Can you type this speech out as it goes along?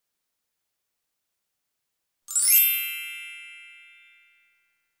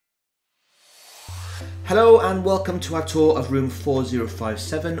Hello and welcome to our tour of room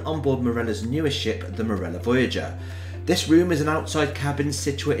 4057 on board Marella's newest ship, the Marella Voyager. This room is an outside cabin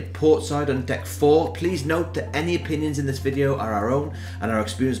situated portside on deck 4. Please note that any opinions in this video are our own and our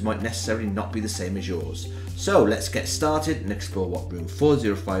experience might necessarily not be the same as yours. So let's get started and explore what room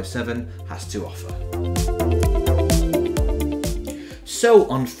 4057 has to offer. So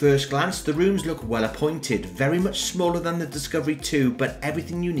on first glance, the rooms look well appointed, very much smaller than the Discovery 2, but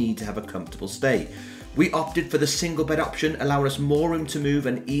everything you need to have a comfortable stay. We opted for the single bed option, allowing us more room to move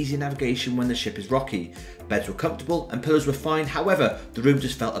and easy navigation when the ship is rocky. Beds were comfortable and pillows were fine, however, the room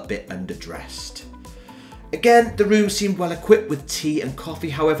just felt a bit underdressed. Again, the room seemed well equipped with tea and coffee,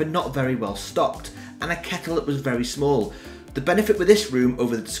 however not very well stocked, and a kettle that was very small. The benefit with this room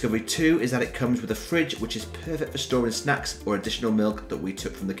over the Discovery 2 is that it comes with a fridge which is perfect for storing snacks or additional milk that we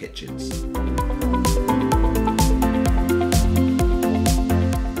took from the kitchens.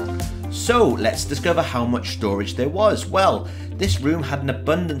 So let's discover how much storage there was. Well, this room had an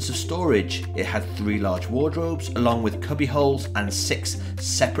abundance of storage. It had 3 large wardrobes along with cubby holes and 6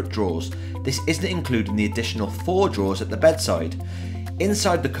 separate drawers. This isn't including the additional 4 drawers at the bedside.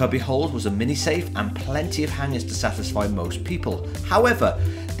 Inside the cubby holes was a mini safe and plenty of hangers to satisfy most people. However,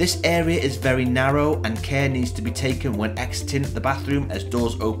 this area is very narrow and care needs to be taken when exiting the bathroom as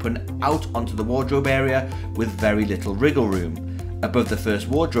doors open out onto the wardrobe area with very little wriggle room. Above the first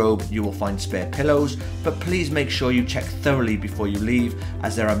wardrobe you will find spare pillows, but please make sure you check thoroughly before you leave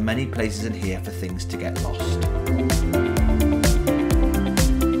as there are many places in here for things to get lost.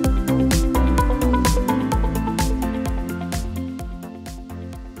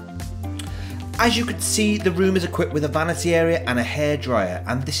 As you can see, the room is equipped with a vanity area and a hairdryer,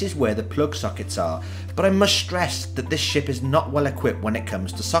 and this is where the plug sockets are, but I must stress that this ship is not well equipped when it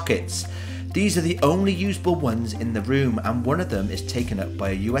comes to sockets. These are the only usable ones in the room, and one of them is taken up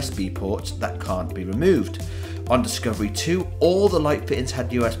by a USB port that can't be removed. On Discovery 2, all the light fittings had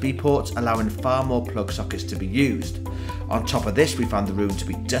USB ports, allowing far more plug sockets to be used. On top of this, we found the room to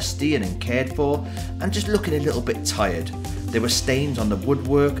be dusty and uncared for, and just looking a little bit tired. There were stains on the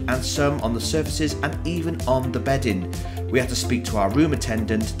woodwork and some on the surfaces and even on the bedding. We had to speak to our room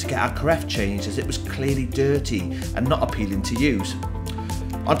attendant to get our carafe changed as it was clearly dirty and not appealing to use.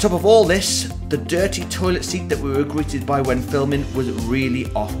 On top of all this, the dirty toilet seat that we were greeted by when filming was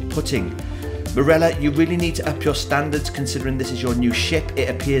really off-putting. Marella, you really need to up your standards considering this is your new ship. It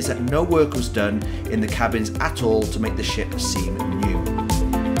appears that no work was done in the cabins at all to make the ship seem new.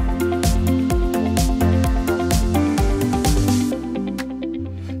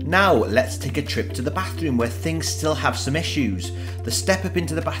 Now let's take a trip to the bathroom where things still have some issues. The step up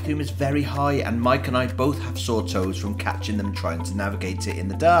into the bathroom is very high and Mike and I both have sore toes from catching them trying to navigate it in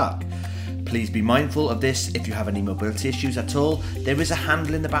the dark. Please be mindful of this if you have any mobility issues at all. There is a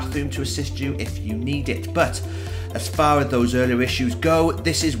handle in the bathroom to assist you if you need it, but as far as those earlier issues go,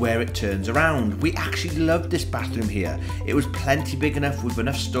 this is where it turns around. We actually loved this bathroom here. It was plenty big enough with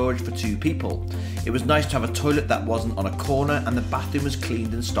enough storage for 2 people. It was nice to have a toilet that wasn't on a corner, and the bathroom was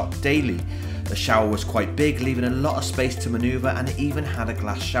cleaned and stocked daily. The shower was quite big, leaving a lot of space to manoeuvre, and it even had a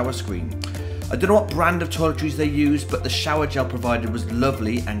glass shower screen. I don't know what brand of toiletries they used, but the shower gel provided was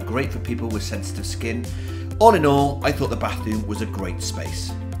lovely and great for people with sensitive skin. All in all, I thought the bathroom was a great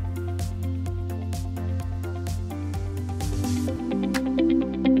space.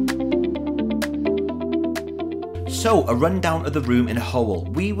 So, a rundown of the room in a whole.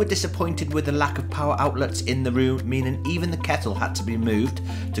 We were disappointed with the lack of power outlets in the room, meaning even the kettle had to be moved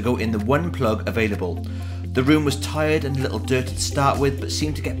to go in the one plug available. The room was tired and a little dirty to start with, but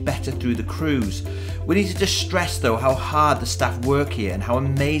seemed to get better through the cruise. We need to just stress though how hard the staff work here and how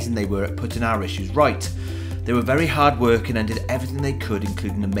amazing they were at putting our issues right. They were very hard working and did everything they could,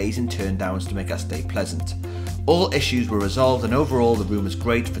 including amazing turndowns to make our stay pleasant. All issues were resolved and overall the room was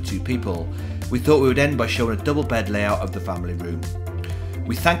great for 2 people. We thought we would end by showing a double bed layout of the family room.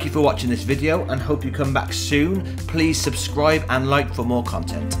 We thank you for watching this video and hope you come back soon. Please subscribe and like for more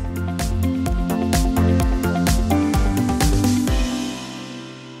content.